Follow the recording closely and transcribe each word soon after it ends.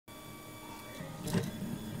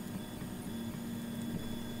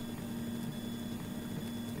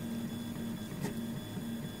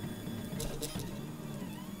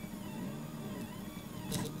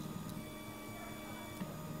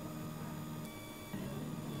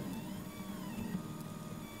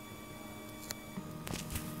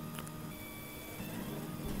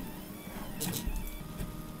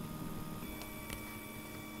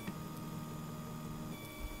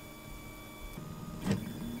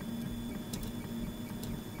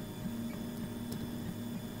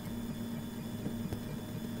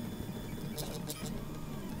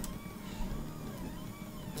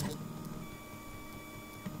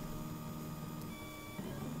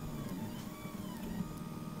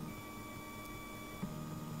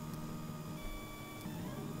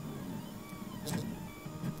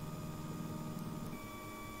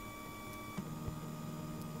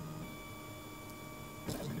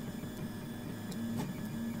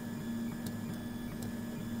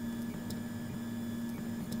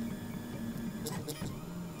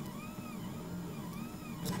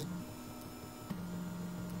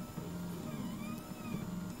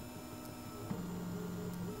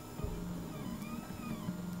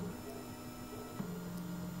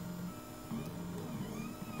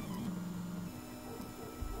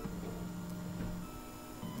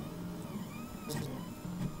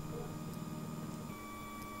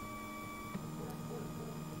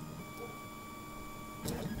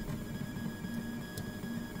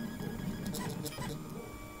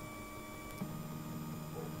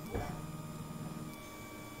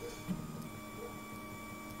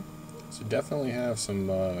So definitely have some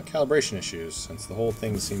calibration issues, since the whole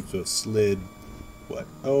thing seems to have slid, what,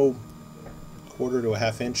 oh, quarter to a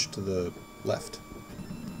half inch to the left.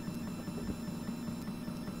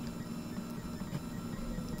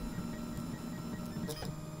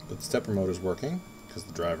 But the stepper motor is working, because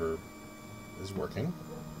the driver is working.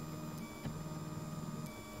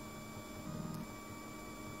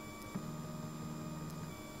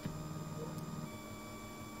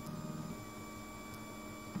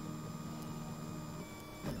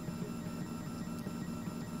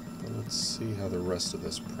 Let's see how the rest of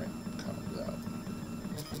this print comes out.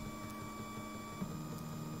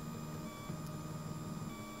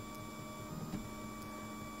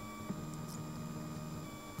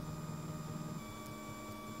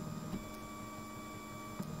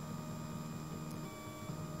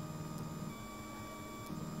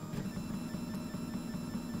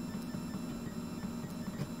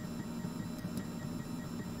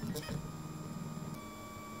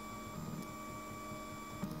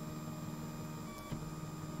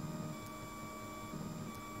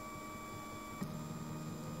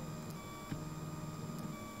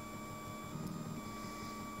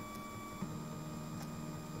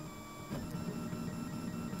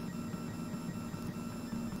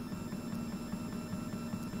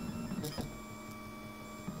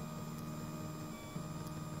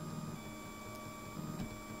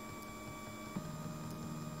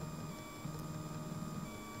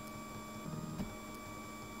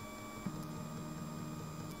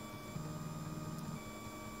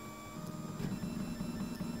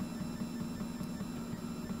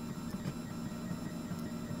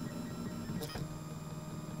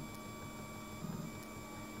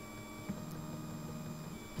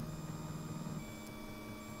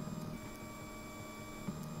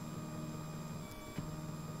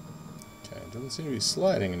 It doesn't seem to be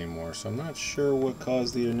sliding anymore, so I'm not sure what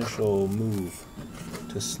caused the initial move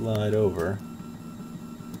to slide over.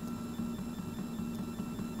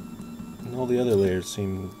 And all the other layers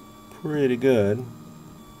seem pretty good.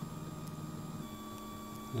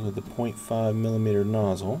 With the 0.5mm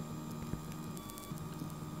nozzle.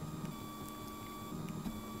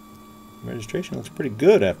 Registration looks pretty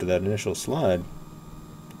good after that initial slide.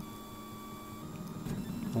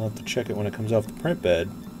 I'll have to check it when it comes off the print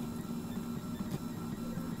bed.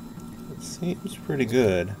 Seems pretty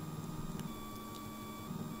good.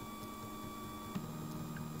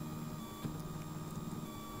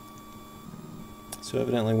 So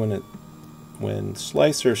evidently when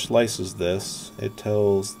Slicer slices this, it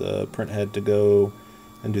tells the print head to go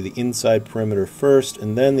and do the inside perimeter first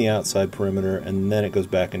and then the outside perimeter, and then it goes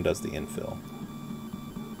back and does the infill.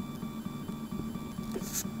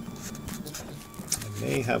 I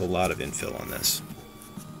may have a lot of infill on this,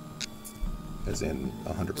 as in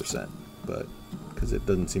 100%. But because it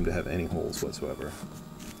doesn't seem to have any holes whatsoever.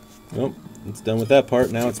 Nope, it's done with that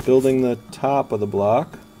part. Now it's building the top of the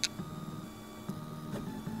block.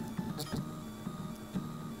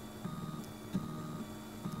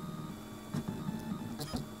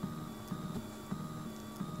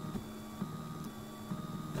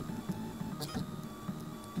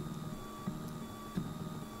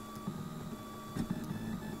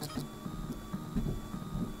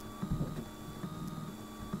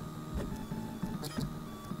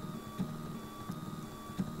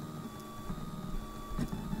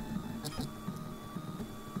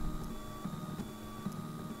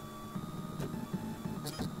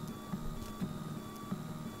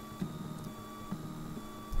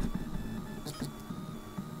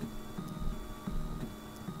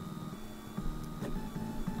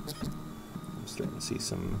 Starting to see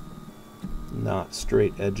some not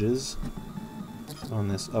straight edges on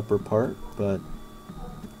this upper part, but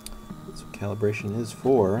that's what calibration is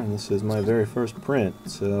for, and this is my very first print,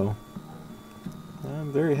 so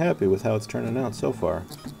I'm very happy with how it's turning out so far.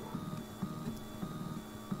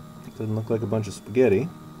 Doesn't look like a bunch of spaghetti.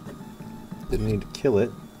 Didn't need to kill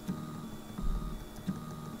it.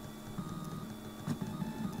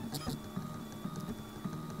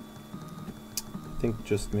 I think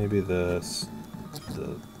just maybe the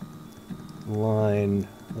line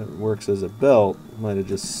that works as a belt might have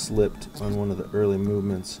just slipped on one of the early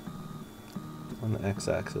movements on the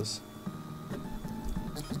x-axis.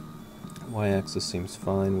 Y-axis seems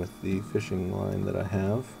fine with the fishing line that I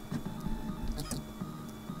have.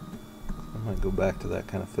 I might go back to that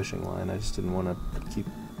kind of fishing line. I just didn't want to keep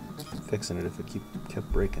fixing it if it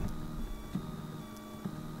kept breaking.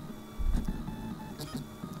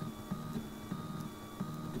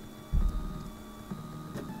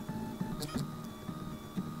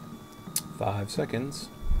 5 seconds.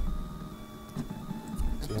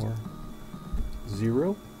 4,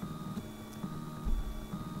 0.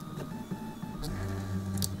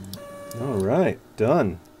 All right,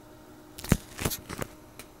 done.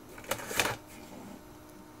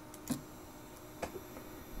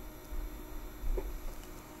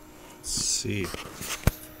 Let's see.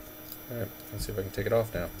 All right, let's see if I can take it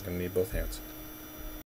off now. I'm gonna need both hands.